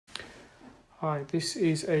Hi, this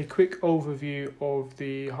is a quick overview of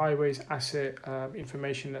the highways asset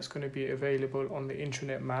information that's going to be available on the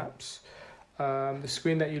intranet maps. The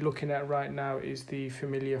screen that you're looking at right now is the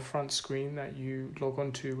familiar front screen that you log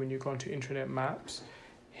onto when you go onto intranet maps.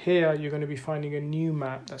 Here you're going to be finding a new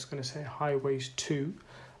map that's going to say Highways 2.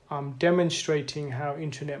 I'm demonstrating how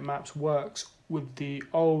intranet maps works with the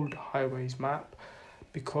old highways map,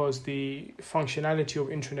 because the functionality of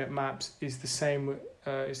intranet maps is the same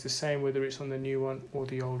whether it's on the new one or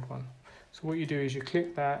the old one. So what you do is you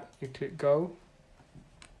click that, you click go.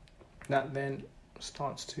 That then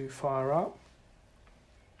starts to fire up.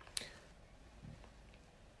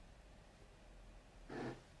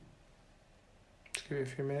 Just give it a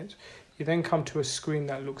few minutes. You then come to a screen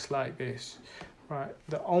that looks like this. Right,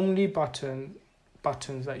 the only buttons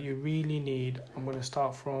that you really need, I'm going to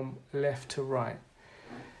start from left to right.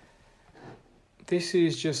 This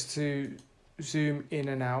is just to zoom in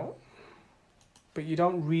and out, but you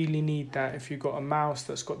don't really need that if you've got a mouse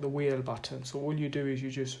that's got the wheel button. So all you do is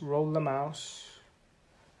you just roll the mouse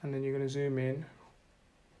and then you're going to zoom in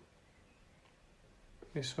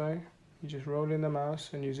this way. You just roll in the mouse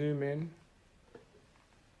and you zoom in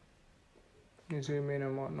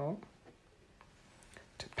and whatnot.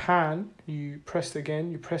 To pan, you press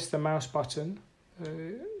the mouse button,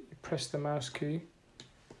 you press the mouse key,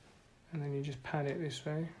 and then you just pan it this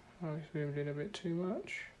way. I zoomed in a bit too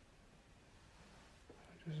much.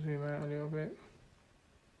 Just zoom out a little bit.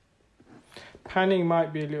 Panning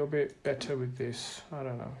might be a little bit better with this. I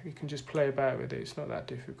don't know. You can just play about with it. It's not that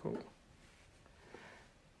difficult.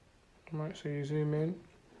 Right, so you zoom in.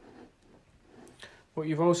 What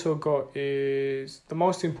you've also got is the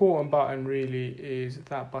most important button really is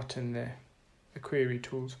that button there, the query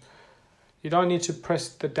tools. You don't need to press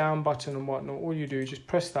the down button and whatnot. All you do is just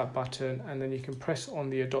press that button and then you can press on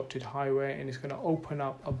the adopted highway and it's going to open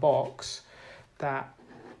up a box that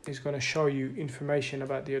is going to show you information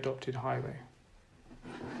about the adopted highway.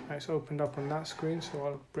 Right, it's opened up on that screen, so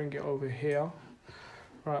I'll bring it over here.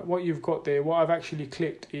 Right, what you've got there, what I've actually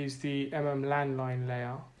clicked is the landline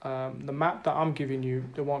layer. The map that I'm giving you,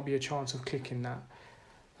 there won't be a chance of clicking that.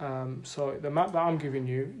 So the map that I'm giving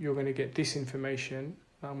you, you're going to get this information.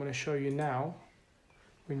 I'm going to show you now.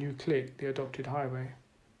 When you click the adopted highway,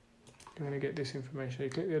 you're going to get this information.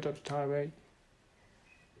 You click the adopted highway,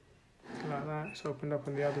 like that. It's opened up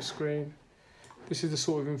on the other screen. This is the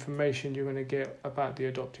sort of information you're going to get about the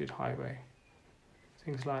adopted highway.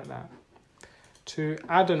 Things like that. To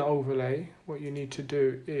add an overlay, what you need to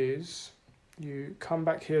do is you come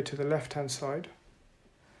back here to the left hand side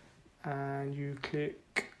and you click,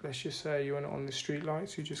 let's just say you want it on the street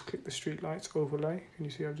lights. You just click the street lights overlay. Can you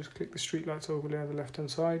see I've just clicked the street lights overlay on the left hand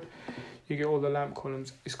side? You get all the lamp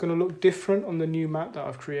columns. It's going to look different on the new map that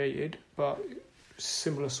I've created, but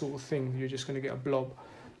similar sort of thing. You're just going to get a blob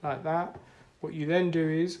like that. What you then do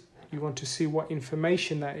is you want to see what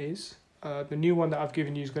information that is. The new one that I've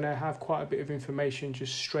given you is going to have quite a bit of information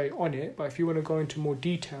just straight on it, but if you want to go into more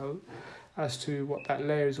detail as to what that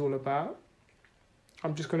layer is all about,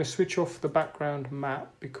 I'm just going to switch off the background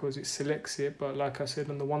map because it selects it, but like I said,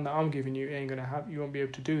 on the one that I'm giving you, you won't be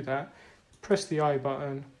able to do that. Press the I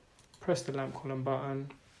button, press the lamp column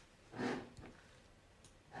button.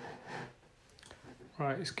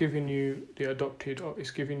 Right, it's giving you the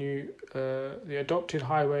adopted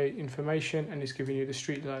highway information, and it's giving you the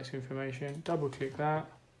street lights information. Double click that,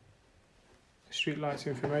 street lights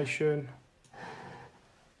information,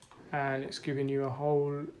 and it's giving you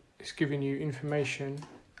information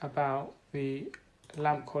about the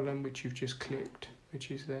lamp column which you've just clicked, which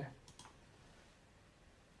is there.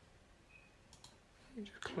 Let me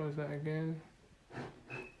just close that again.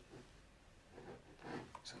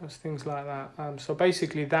 So it's things like that. So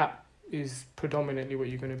basically that is predominantly what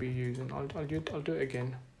you're going to be using. I'll do it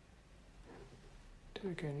again.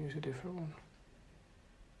 Use a different one.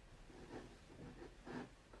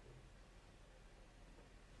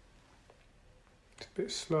 It's a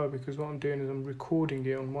bit slow because what I'm doing is I'm recording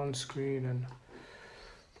it on one screen and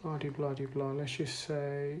blah. Let's just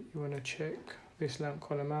say you want to check this lamp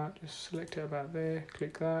column out. Just select it about there,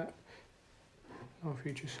 click that. No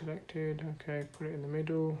feature selected. Okay, put it in the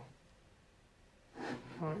middle.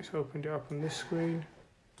 Right, it's opened it up on this screen.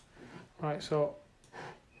 Right, so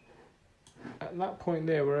at that point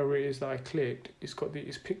there, wherever it is that I clicked, it's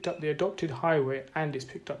picked up the adopted highway and it's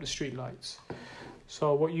picked up the street lights.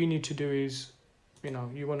 So what you need to do is,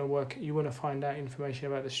 you want to find out information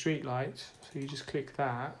about the street lights. So you just click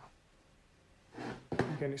that.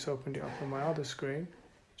 Again, it's opened it up on my other screen.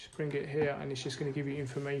 Just bring it here and it's just going to give you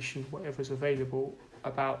information, whatever's available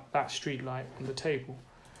about that street light on the table.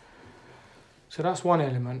 So that's one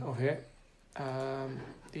element of it.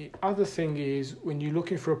 The other thing is when you're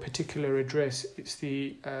looking for a particular address, it's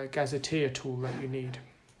the gazetteer tool that you need.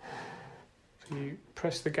 So you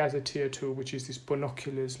press the gazetteer tool, which is this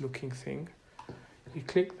binoculars looking thing. You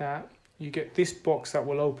click that, you get this box that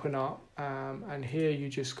will open up, and here you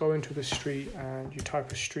just go into the street and you type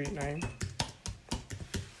a street name,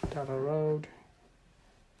 Dalla Road.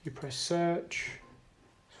 You press search,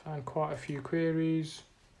 find quite a few queries,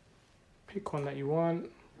 pick one that you want,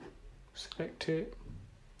 select it,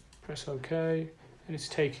 press OK, and it's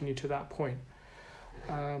taking you to that point.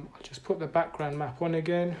 I'll just put the background map on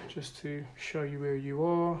again just to show you where you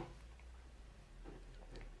are.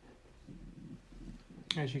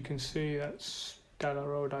 As you can see, that's Dalla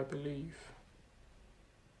Road, I believe.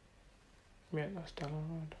 Yeah, that's Dalla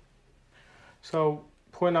Road. So,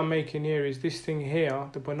 point I'm making here is this thing here,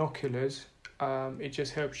 the binoculars, it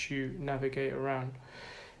just helps you navigate around.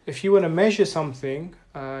 If you want to measure something,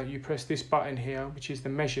 you press this button here, which is the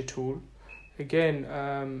measure tool. Again,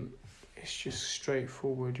 it's just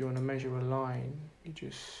straightforward. You want to measure a line, you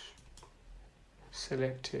just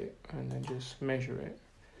select it and then just measure it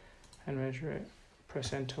and measure it.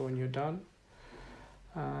 Press enter when you're done,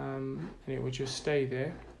 and it will just stay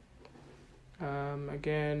there.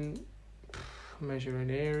 Again, measure an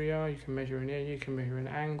area, you can measure an area, you can measure an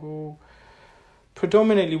angle.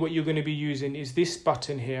 Predominantly what you're going to be using is this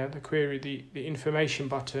button here, the query, the information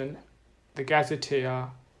button, the gazetteer,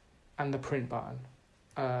 and the print button.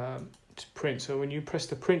 To print. So when you press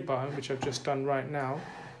the print button, which I've just done right now,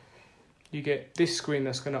 you get this screen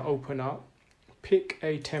that's going to open up. Pick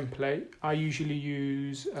a template. I usually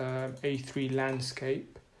use A3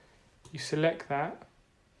 landscape. You select that,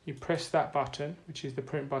 you press that button, which is the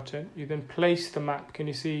print button. You then place the map. Can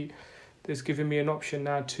you see there's given me an option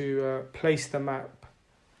now to place the map.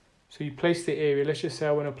 So you place the area. Let's just say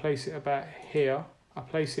I want to place it about here. I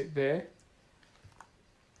place it there.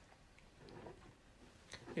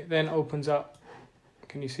 It then opens up,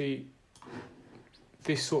 can you see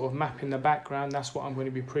this sort of map in the background? That's what I'm going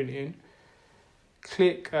to be printing.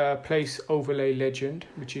 Click place overlay legend,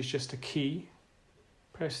 which is just a key.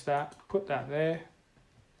 Press that, put that there.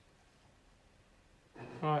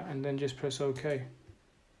 Right, and then just press OK.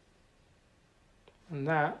 And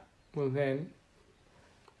that will then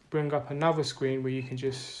bring up another screen where you can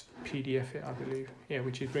just PDF it, I believe. Yeah,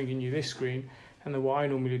 which is bringing you this screen. And then what I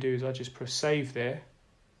normally do is I just press save there,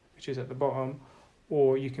 which is at the bottom,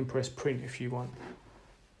 or you can press print if you want.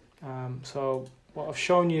 So what I've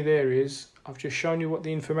shown you there is, I've just shown you what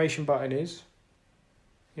the information button is.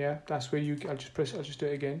 Yeah, that's where I'll just do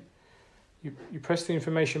it again. You press the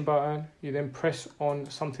information button, you then press on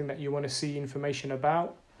something that you want to see information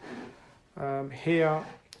about. Here,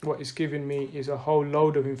 what it's giving me is a whole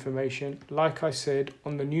load of information. Like I said,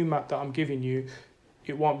 on the new map that I'm giving you,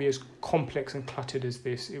 it won't be as complex and cluttered as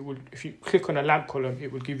this. It will, if you click on a lamp column,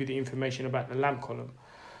 it will give you the information about the lamp column.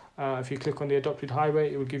 If you click on the adopted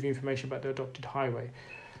highway, it will give you information about the adopted highway.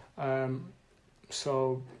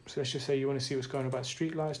 So let's just say you want to see what's going on about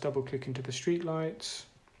streetlights. Double click into the streetlights.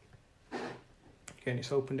 Again,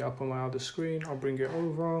 it's opened it up on my other screen. I'll bring it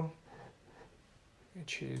over,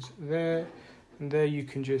 which is there. And there you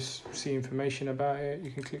can just see information about it.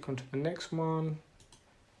 You can click onto the next one.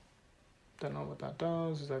 Don't know what that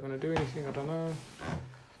does. Is that going to do anything? I don't know.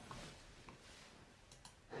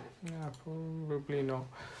 Yeah, probably not.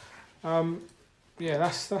 Yeah,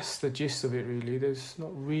 that's the gist of it, really. There's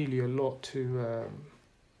not really a lot to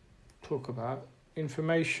talk about.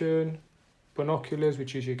 Information, binoculars,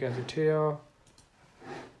 which is your gazetteer.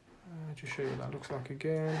 Just show you what that looks like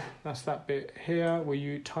again. That's that bit here where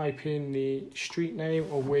you type in the street name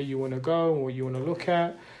or where you want to go or what you want to look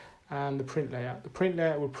at, and the print layout. The print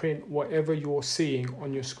layout will print whatever you're seeing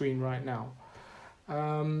on your screen right now.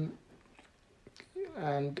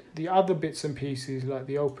 And the other bits and pieces like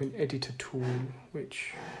the open editor tool,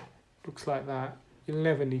 which looks like that, you'll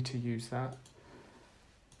never need to use that.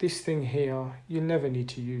 This thing here, you'll never need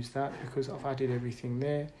to use that because I've added everything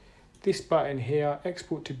there. This button here,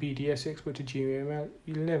 export to BDS, export to GML,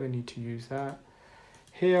 you'll never need to use that.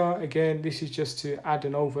 Here, again, this is just to add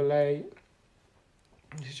an overlay.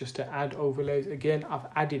 This is just to add overlays. Again, I've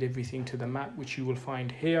added everything to the map, which you will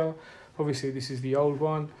find here. Obviously, this is the old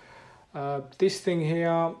one. This thing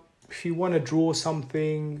here, if you want to draw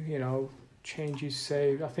something, you know, changes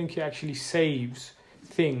saved. I think it actually saves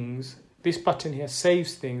things. This button here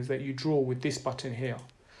saves things that you draw with this button here.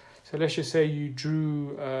 So let's just say you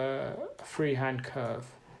drew a freehand curve.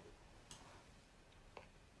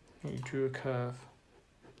 You drew a curve,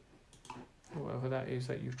 whatever that is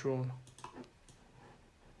that you've drawn.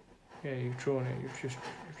 Yeah, you've drawn it. You've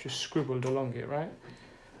just scribbled along it, right?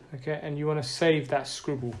 Okay, and you want to save that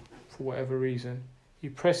scribble for whatever reason. You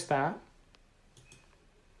press that.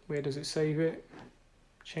 Where does it save it?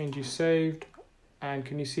 Changes saved. And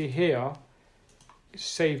can you see here? It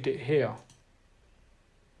saved it here.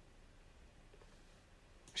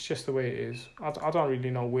 It's just the way it is. I don't really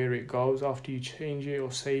know where it goes after you change it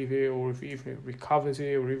or save it, or if even it recovers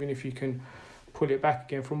it, or even if you can pull it back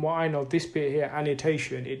again. From what I know, this bit here,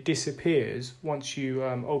 annotation, it disappears once you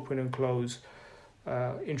open and close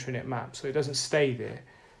intranet map, so it doesn't stay there.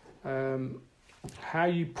 How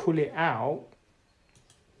you pull it out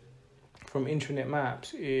from intranet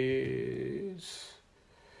maps is,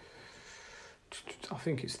 I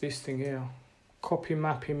think it's this thing here, copy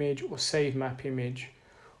map image or save map image.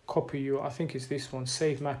 Copy I think it's this one,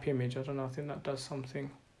 save map image. I don't know, I think that does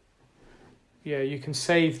something. Yeah, you can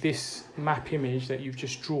save this map image that you've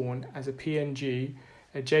just drawn as a PNG,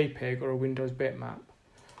 a JPEG, or a Windows bitmap.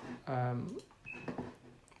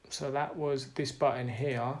 So that was this button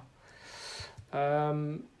here.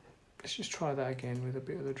 Let's just try that again with a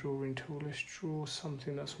bit of the drawing tool. Let's draw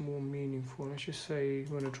something that's more meaningful. Let's just say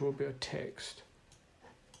we want to draw a bit of text.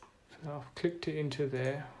 So I've clicked it into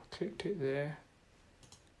there, clicked it there.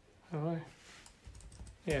 Have I?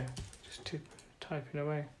 Yeah, just typing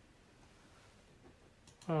away.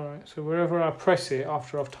 Alright, so wherever I press it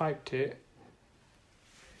after I've typed it,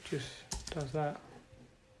 it just does that,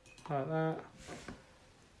 like that.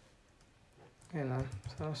 You know,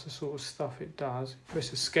 so that's the sort of stuff it does.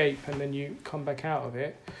 Press escape and then you come back out of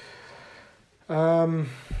it. And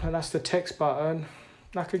that's the text button.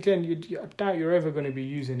 Like again, I doubt you're ever going to be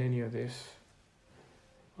using any of this.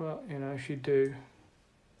 But, you know, if you do,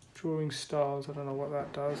 drawing styles, I don't know what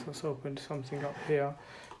that does. Let's open something up here.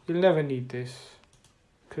 You'll never need this,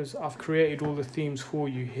 because I've created all the themes for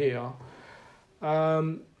you here.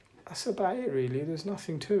 That's about it really, there's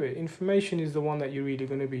nothing to it. Information is the one that you're really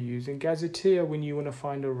going to be using. Gazetteer when you want to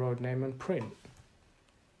find a road name, and print.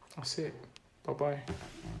 That's it. Bye-bye.